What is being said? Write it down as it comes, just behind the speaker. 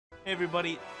Hey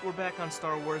everybody, we're back on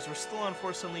Star Wars. We're still on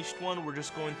Force Unleashed 1. We're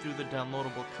just going through the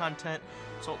downloadable content.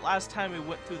 So last time we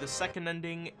went through the second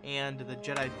ending and the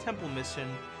Jedi Temple mission.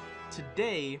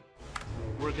 Today,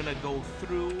 we're gonna go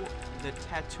through the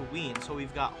Tatooine. So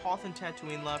we've got Hoth and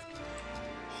Tatooine left.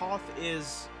 Hoth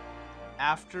is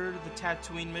after the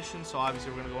Tatooine mission, so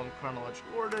obviously we're gonna go in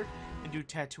chronological order and do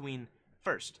Tatooine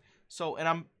first. So, and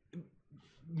I'm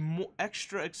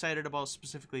extra excited about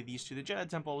specifically these two. The Jedi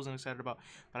Temple I wasn't excited about,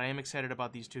 but I am excited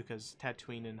about these two because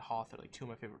Tatooine and Hoth are like two of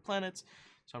my favorite planets,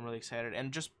 so I'm really excited.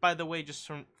 And just by the way, just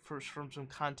from some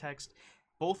context,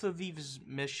 both of these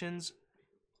missions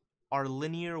are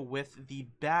linear with the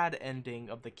bad ending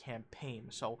of the campaign.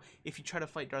 So if you try to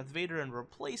fight Darth Vader and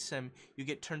replace him, you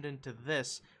get turned into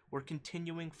this. We're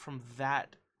continuing from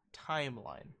that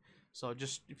timeline. So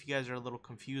just if you guys are a little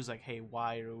confused, like, hey,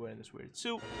 why are we wearing this weird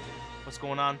suit? What's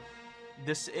going on?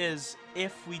 This is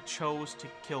if we chose to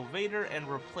kill Vader and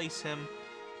replace him,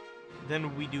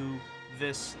 then we do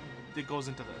this. It goes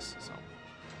into this. So,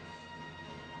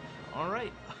 all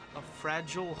right, a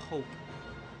fragile hope.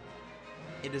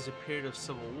 It is a period of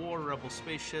civil war. Rebel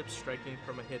spaceships striking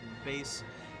from a hidden base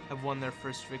have won their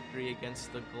first victory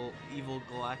against the evil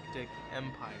Galactic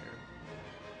Empire.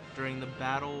 During the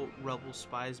battle, Rebel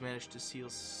spies managed to seal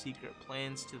secret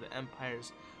plans to the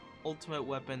Empire's ultimate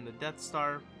weapon, the Death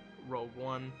Star, Rogue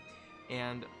One,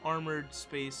 and armored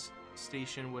space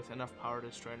station with enough power to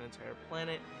destroy an entire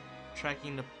planet.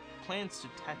 Tracking the plans to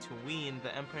Tatooine,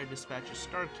 the Empire dispatches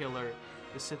Starkiller,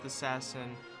 the Sith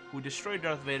assassin who destroyed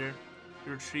Darth Vader,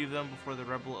 to retrieve them before the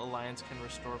Rebel Alliance can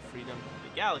restore freedom to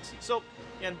the galaxy. So,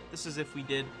 and this is if we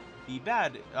did the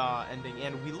bad ending,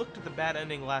 and we looked at the bad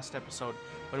ending last episode.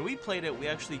 When we played it, we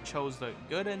actually chose the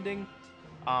good ending,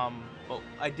 but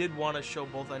I did want to show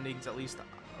both endings at least,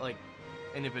 like,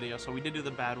 in a video. So we did do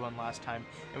the bad one last time,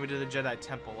 and we did the Jedi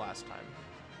Temple last time.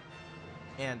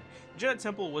 And Jedi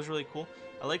Temple was really cool.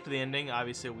 I liked the ending.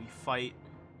 Obviously, we fight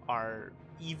our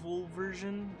evil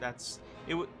version.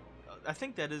 I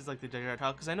think that is like the Jedi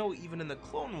Temple, because I know even in the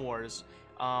Clone Wars,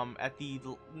 at the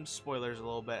spoilers a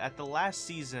little bit, at the last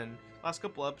season, last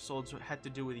couple episodes had to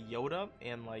do with Yoda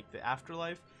and like the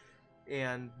afterlife,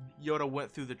 and Yoda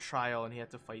went through the trial and he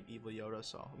had to fight evil Yoda.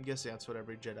 So I'm guessing that's what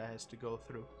every Jedi has to go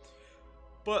through.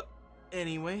 But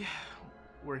anyway,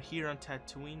 we're here on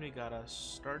Tatooine. We got a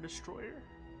Star Destroyer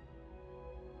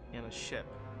and a ship,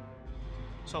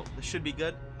 so this should be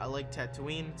good. I like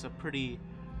Tatooine. It's a pretty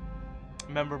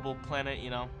memorable planet, you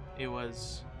know. It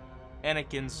was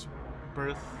Anakin's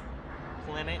birth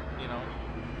planet, you know.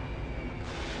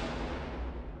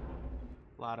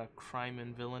 A lot of crime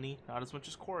and villainy. Not as much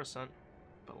as Coruscant,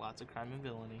 but lots of crime and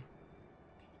villainy.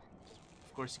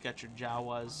 Of course, you got your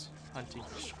Jawas hunting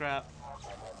for scrap.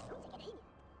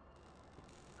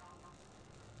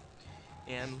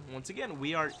 And once again,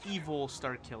 we are evil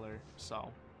Starkiller,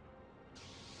 so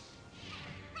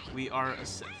we are a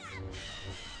Sith.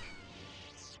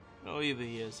 Oh, evil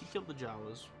he is. He killed the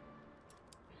Jawas.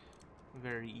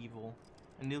 Very evil.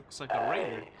 And he looks like a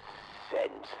raider. I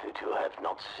sense that you have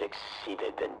not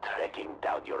succeeded in tracking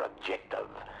down your objective,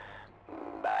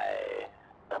 my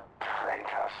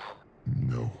apprentice.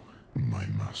 No, my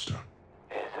master.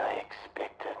 As I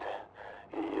expected,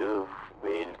 you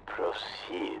will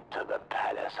proceed to the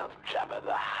palace of Jabba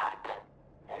the Hutt.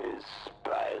 His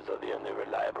spies are the only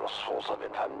reliable source of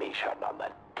information on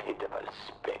that pitiful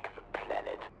speck of a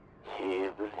planet. He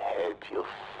will help you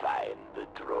find the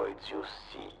droids you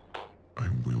seek. I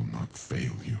will not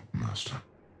fail you, master.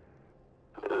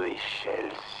 We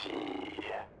shall see.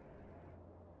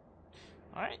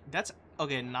 Alright, that's...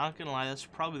 Okay, not gonna lie, that's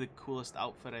probably the coolest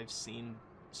outfit I've seen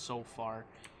so far.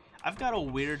 I've got a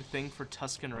weird thing for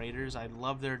Tusken Raiders. I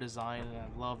love their design and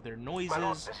I love their noises. My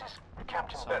lord, this is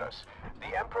Captain Veros.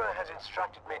 The Emperor has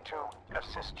instructed me to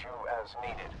assist you as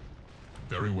needed.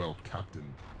 Very well,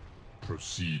 Captain.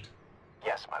 Proceed.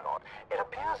 Yes, my lord. It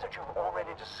appears that you've already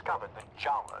discovered the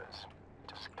Jawas.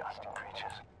 Disgusting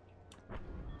creatures.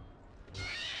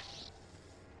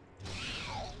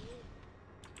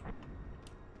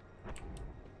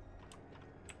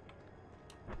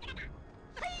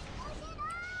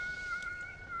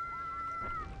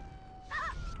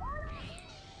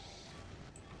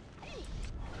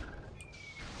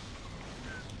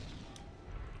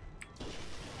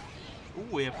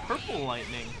 Ooh, we have purple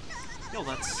lightning. Yo,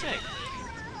 that's sick.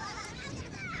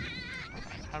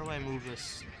 How do I move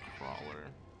this crawler?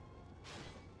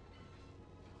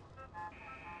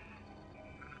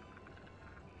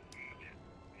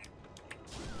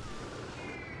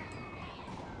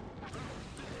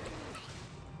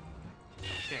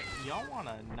 Okay, y'all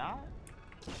wanna not?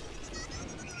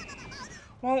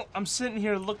 Well, I'm sitting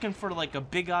here looking for like a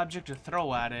big object to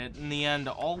throw at it. In the end,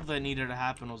 all that needed to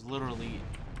happen was literally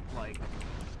like,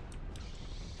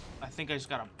 I think I just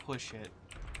gotta push it.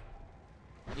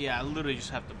 Yeah, I literally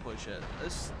just have to push it.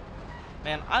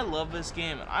 Man, I love this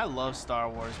game and I love Star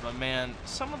Wars, but man,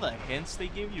 some of the hints they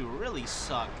give you really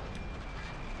suck.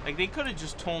 Like, they could have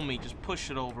just told me, just push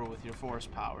it over with your force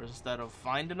powers instead of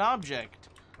find an object.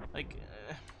 Like,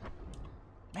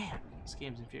 man, this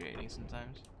game's infuriating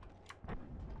sometimes.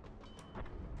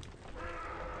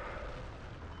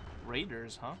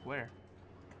 Raiders, huh? Where?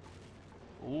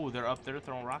 Ooh, they're up there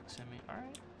throwing rocks at me.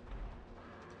 Alright.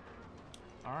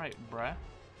 Alright, bruh.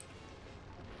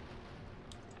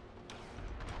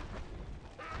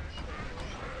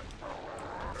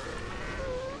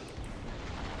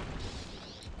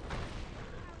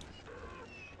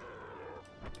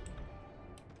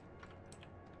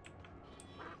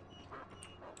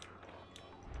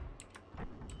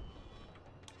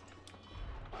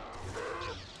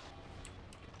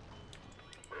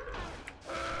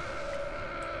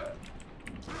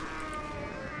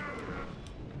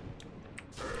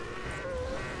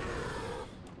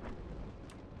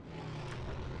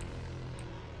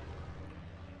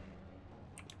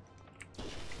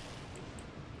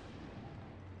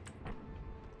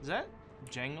 Is that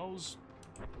Django's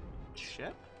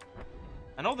ship?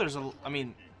 I know there's a, I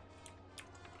mean...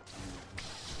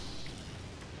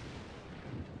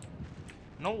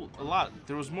 No, a lot.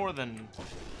 There was more than...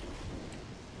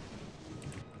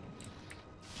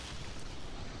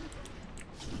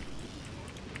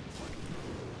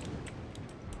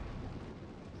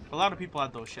 A lot of people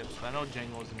had those ships, but I know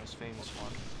Django was the most famous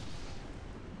one.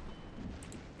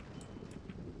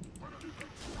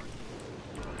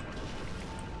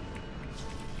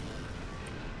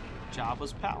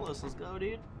 Jabba's palace, let's go,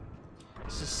 dude.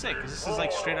 This is sick, 'cause this is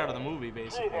like straight out of the movie,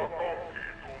 basically.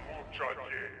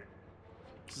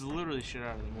 This is literally straight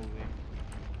out of the movie.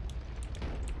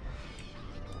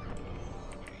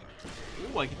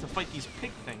 Ooh, I get to fight these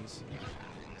pig things.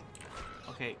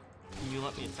 Okay, can you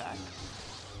let me attack?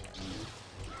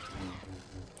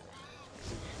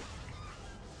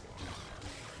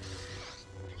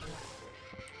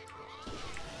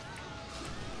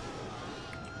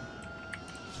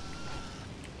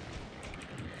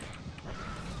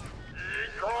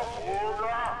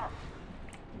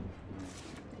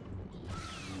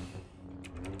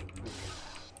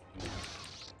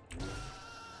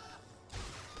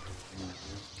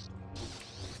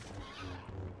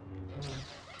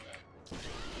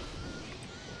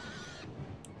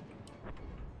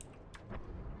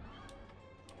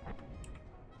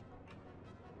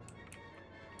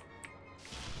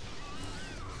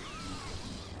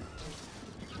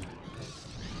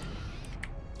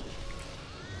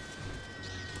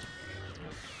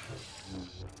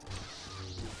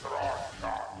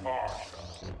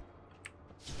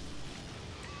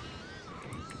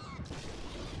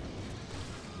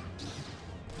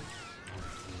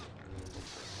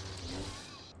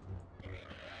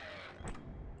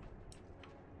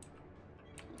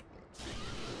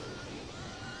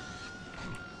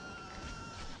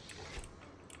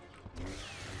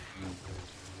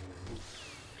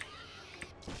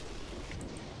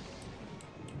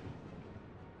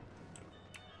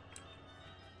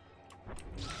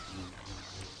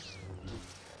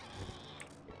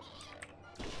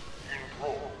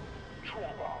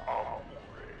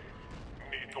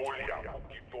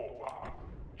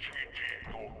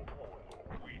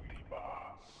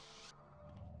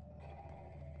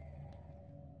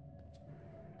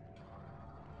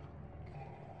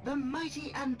 The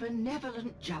mighty and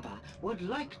benevolent Jabba would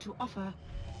like to offer...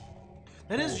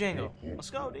 That is Django. Let's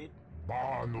go, dude.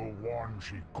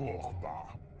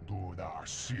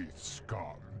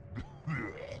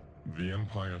 The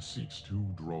Empire seeks 2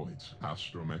 droids,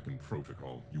 Astromech and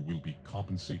Protocol. You will be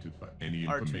compensated for any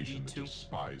information that your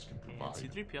spies can provide.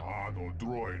 C-3PO.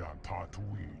 droid on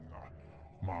Tatooine.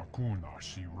 Makuna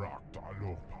Shirakta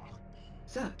Lopa.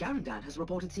 Sir, Garandan has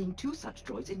reported seeing 2 such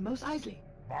droids in Mos Eisley.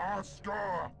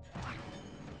 Master!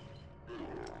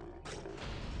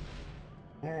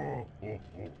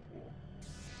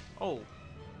 Oh,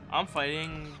 I'm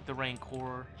fighting the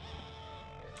Rancor.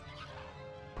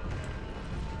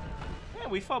 Yeah,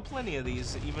 we fought plenty of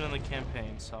these, even in the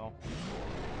campaign, so...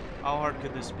 How hard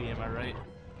could this be, am I right?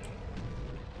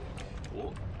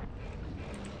 Ooh.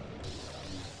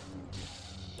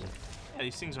 Yeah,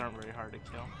 these things aren't very hard to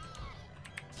kill.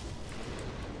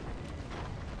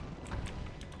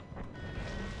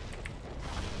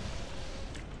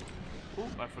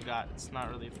 Oop, I forgot. It's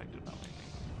not really effective that way.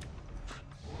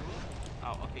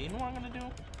 Oh, okay. You know what I'm gonna do?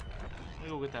 I'm gonna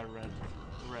go get that red.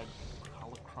 The red.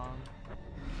 prong.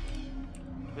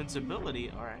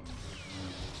 Invincibility? Alright.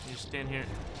 You stand here.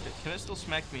 Can it still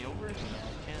smack me over? Yeah,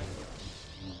 I can.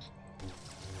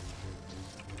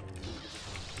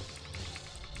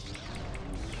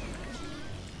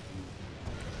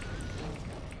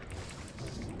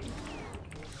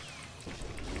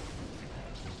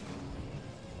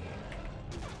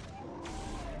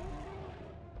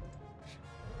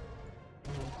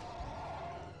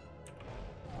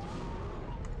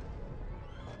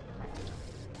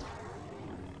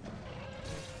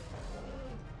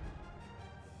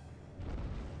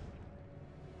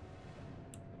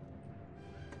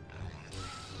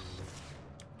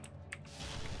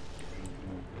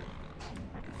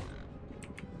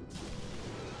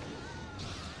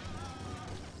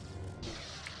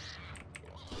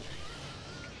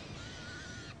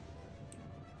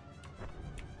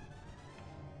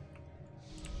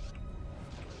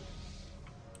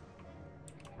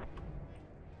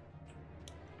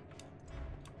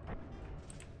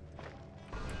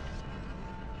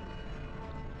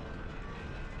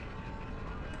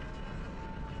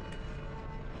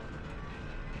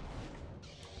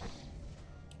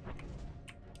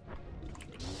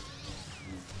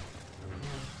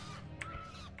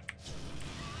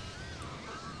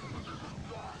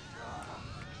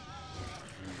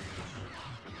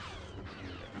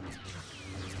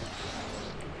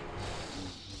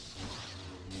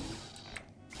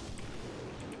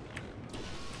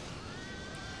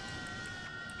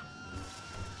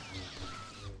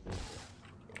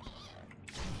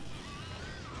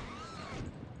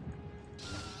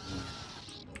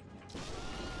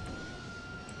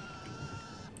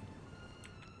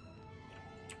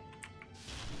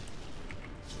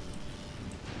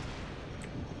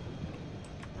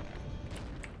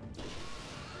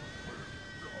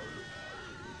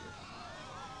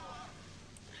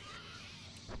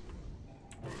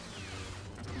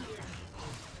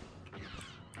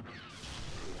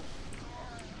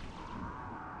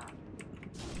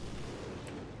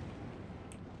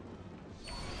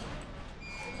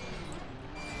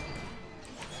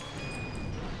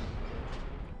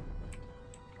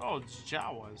 Oh, it's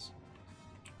Jawas.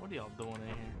 What are y'all doing in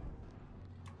here?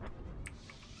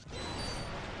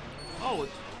 Oh, it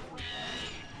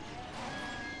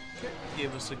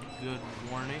gave us a good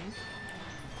warning.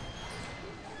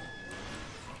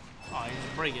 Oh, you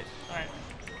just break it. Alright.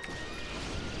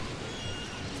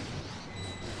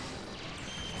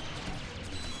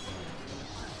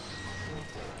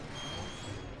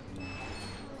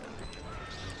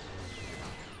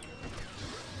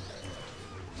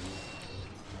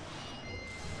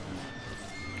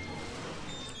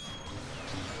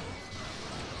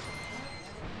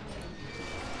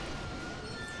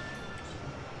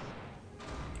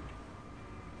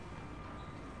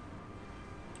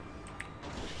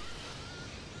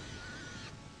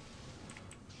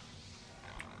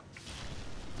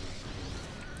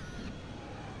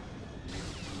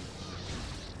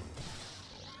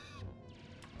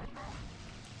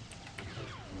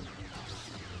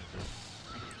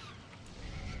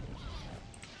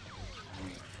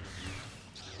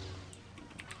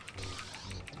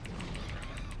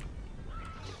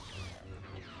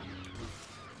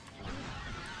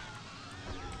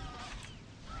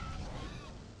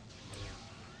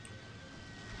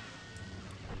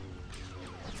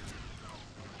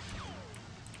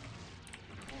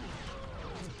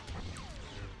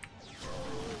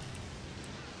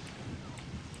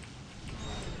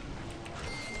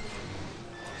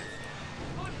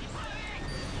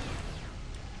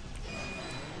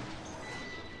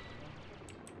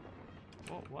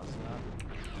 What was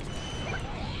that?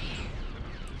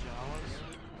 Jawas?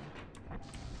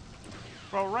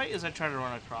 Bro, right as I try to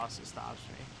run across, it stops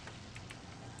me.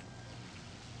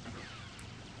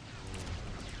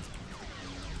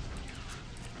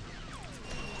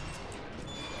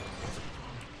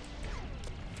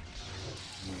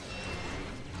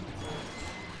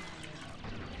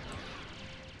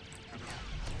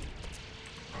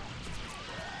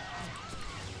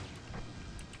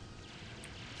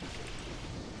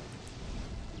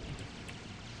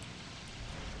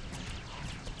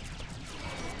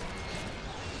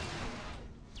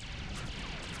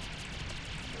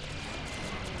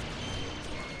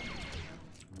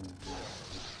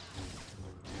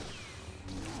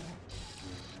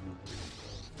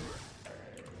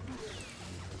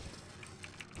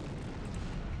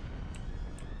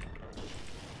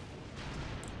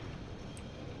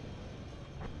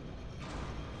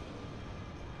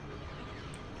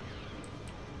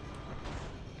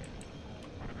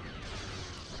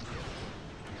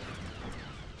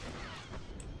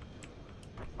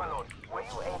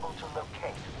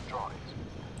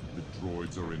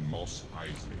 droids are in Mos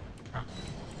Eisley, Captain.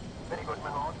 Very good,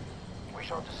 my lord. We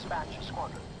shall dispatch a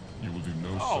squadron. You will do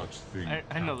no such thing,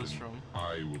 I know this Captain. room.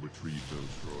 I will retrieve those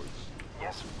droids.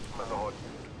 Yes, my lord.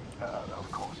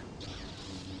 Of course.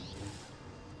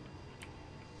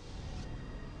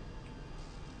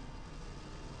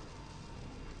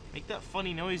 Make that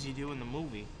funny noise you do in the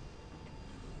movie.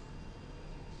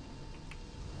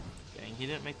 Dang, he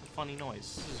didn't make the funny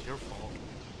noise. This is your fault.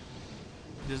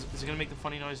 Is it gonna make the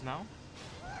funny noise now?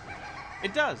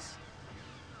 It does!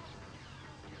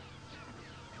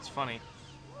 It's funny.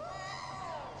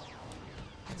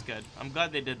 It's good. I'm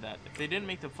glad they did that. If they didn't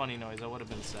make the funny noise, I would have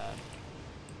been sad.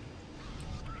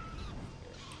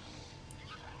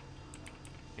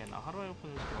 Okay, now how do I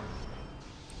open this door?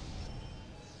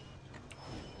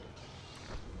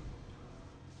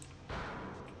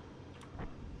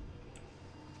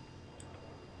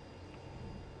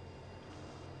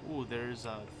 Ooh, there's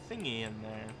a thingy in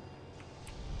there.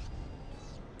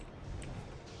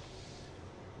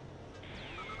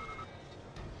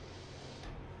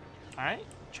 Alright,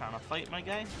 trying to fight my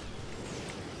guy.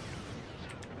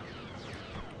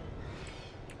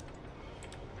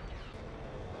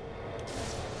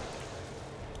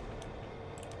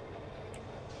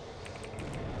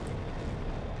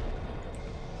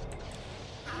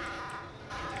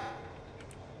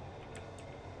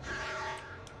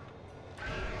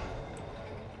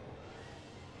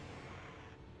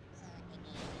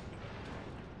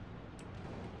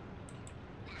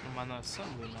 I'm on the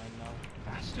assembly line now.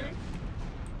 Master?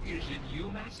 Is it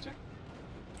you, Master?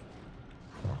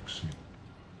 Proxy.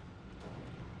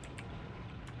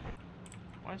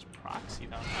 Why is Proxy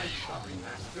down I'm sorry,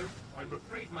 Master. I'm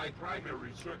afraid my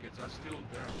primary circuits are still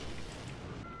down.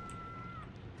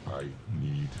 I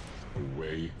need a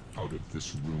way out of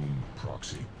this room,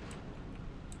 Proxy.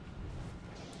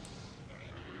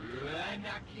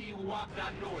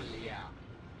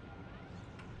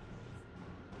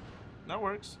 That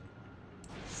works.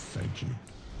 Thank you,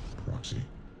 Proxy.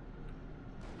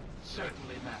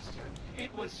 Certainly, Master.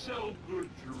 It was so good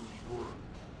to work.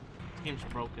 Game's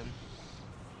broken.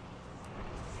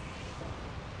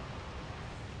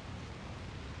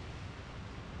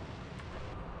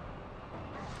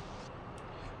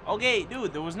 Okay,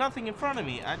 dude, there was nothing in front of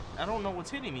me. I don't know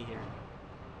what's hitting me here.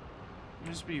 Let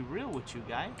me just be real with you,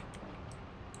 guy.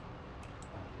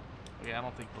 Okay, I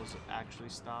don't think those actually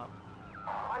stop.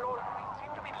 My lord, we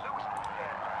seem to be losing it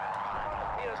here.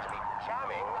 It appears to be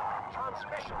jamming our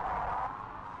transmission.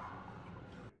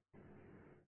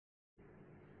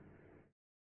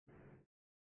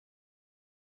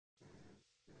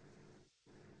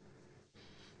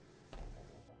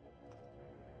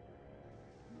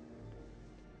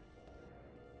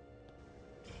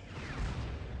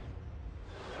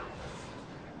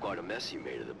 Quite a mess you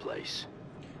made of the place.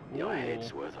 Your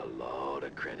head's worth a lot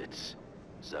of credits.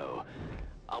 So,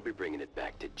 I'll be bringing it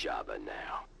back to Jabba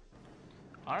now.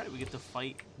 Alright, we get to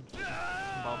fight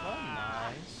Bubba.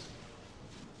 Nice.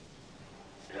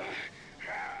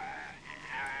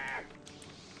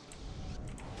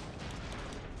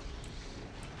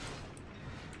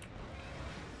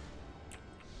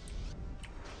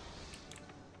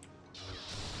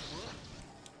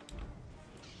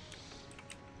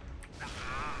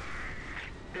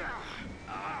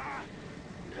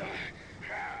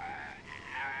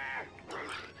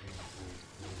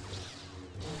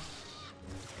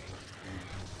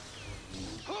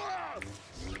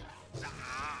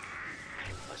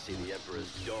 I see the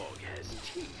Emperor's dog has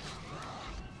teeth.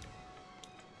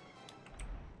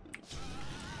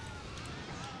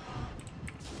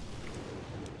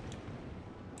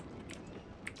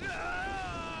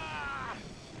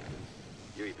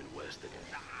 You're even worse than him.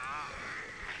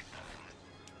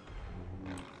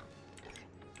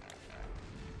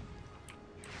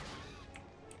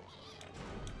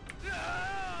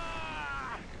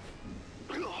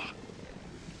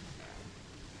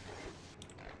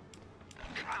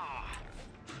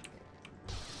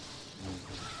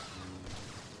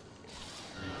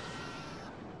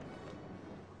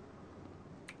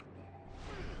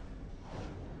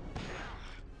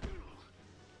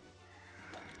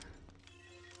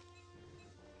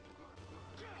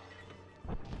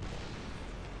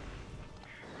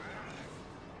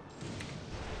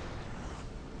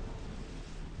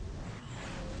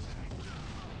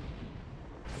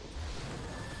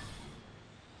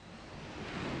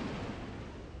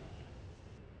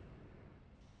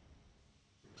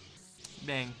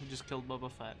 Dang, we just killed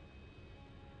Boba Fett.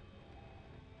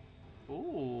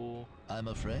 Ooh. I'm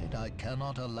afraid I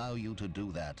cannot allow you to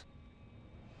do that.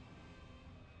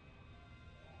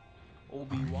 I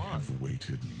Obi-Wan. have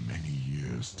waited many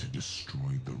years to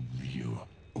destroy the real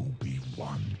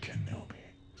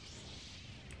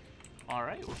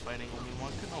Alright, we're fighting only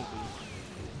one Kenobi.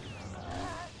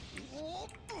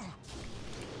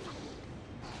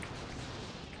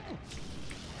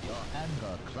 Your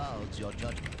anger clouds your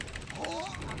judgment.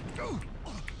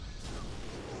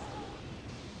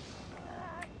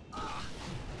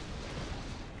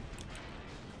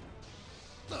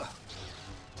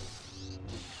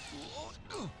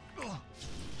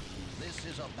 This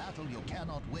is a battle you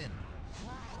cannot win.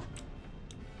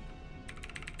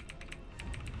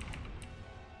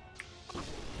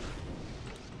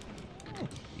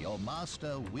 Your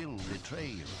master will betray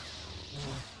you.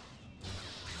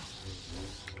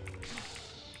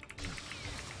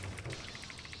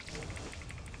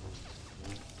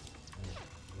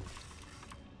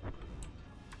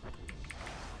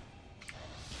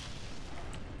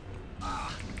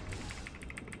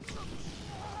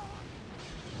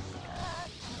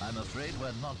 I'm afraid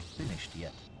we're not finished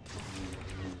yet.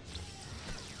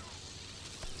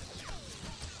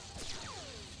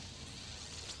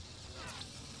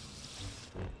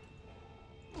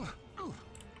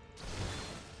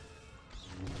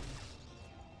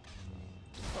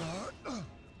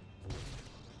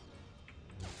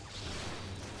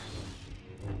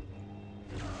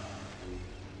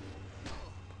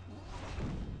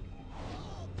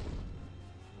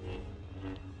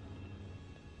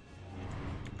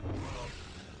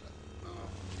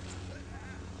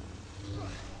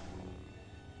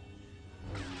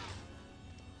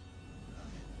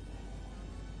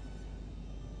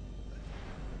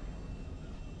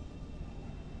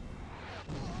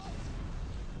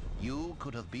 You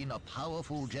could have been a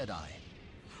powerful Jedi.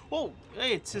 Whoa,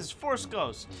 hey, it's his Force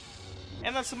Ghost.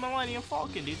 And that's the Millennium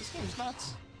Falcon, dude. This game's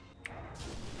nuts.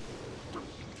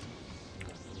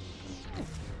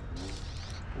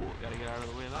 Ooh, gotta get out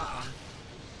of the way of that one.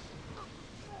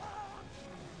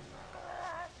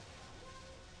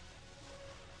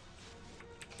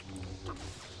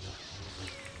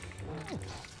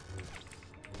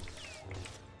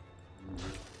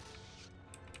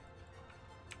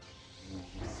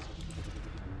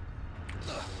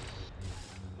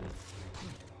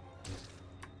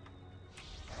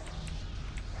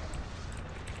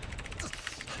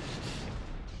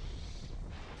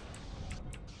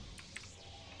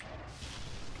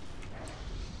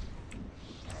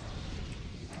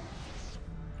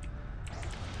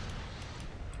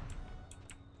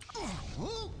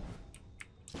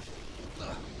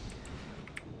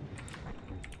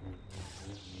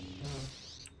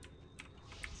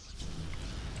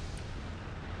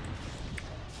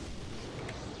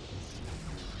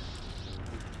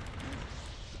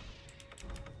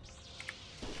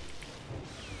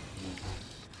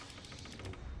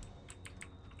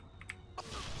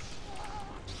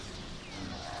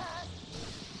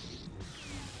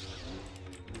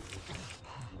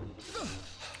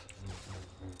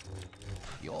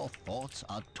 Your thoughts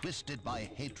are twisted by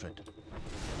hatred.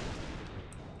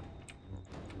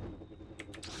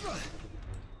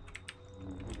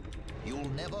 You'll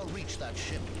never reach that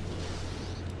ship.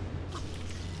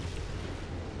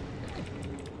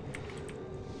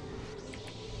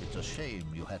 It's a shame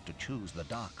you had to choose the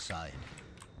dark side.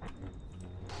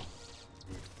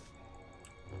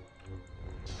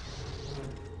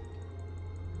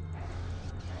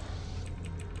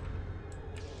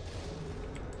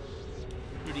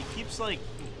 Dude, he keeps like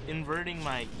inverting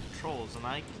my controls, and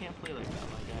I can't play like that,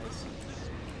 my guys.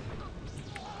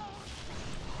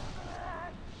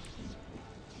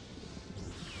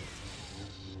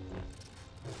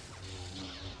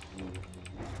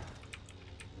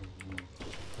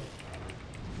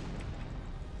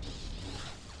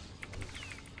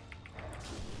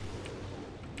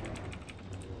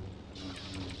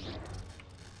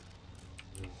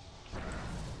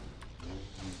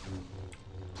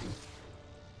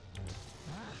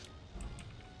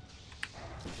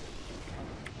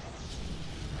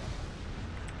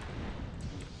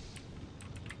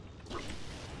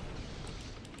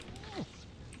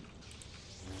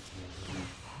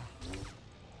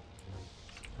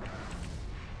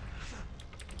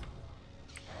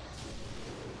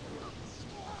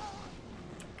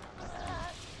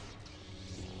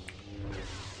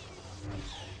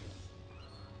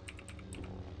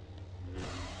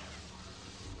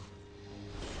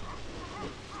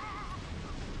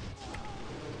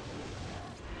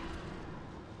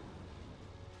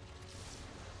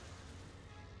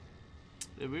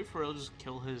 Did we for real just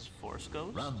kill his Force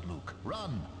Ghost? Run, Luke,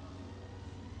 run!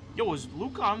 Yo, is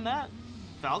Luke on that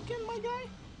Falcon, my guy?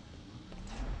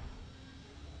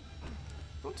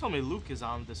 Don't tell me Luke is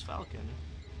on this Falcon.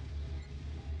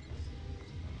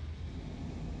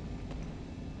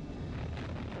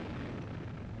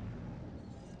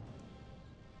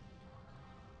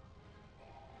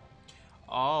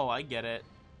 Oh, I get it.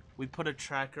 We put a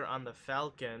tracker on the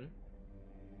Falcon.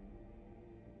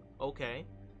 Okay.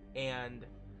 And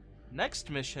next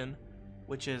mission,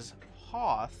 which is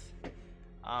Hoth,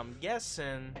 I'm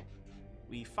guessing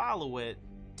we follow it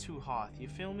to Hoth. You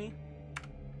feel me?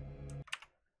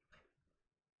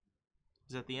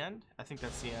 Is that the end? I think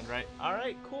that's the end, right?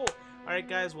 Alright, cool. Alright,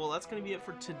 guys, well, that's going to be it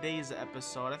for today's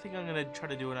episode. I think I'm going to try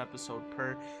to do an episode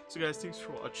per. So, guys, thanks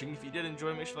for watching. If you did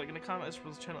enjoy, make sure to like and comment,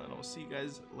 subscribe to the channel, and I'll see you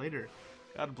guys later.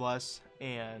 God bless,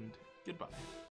 and goodbye.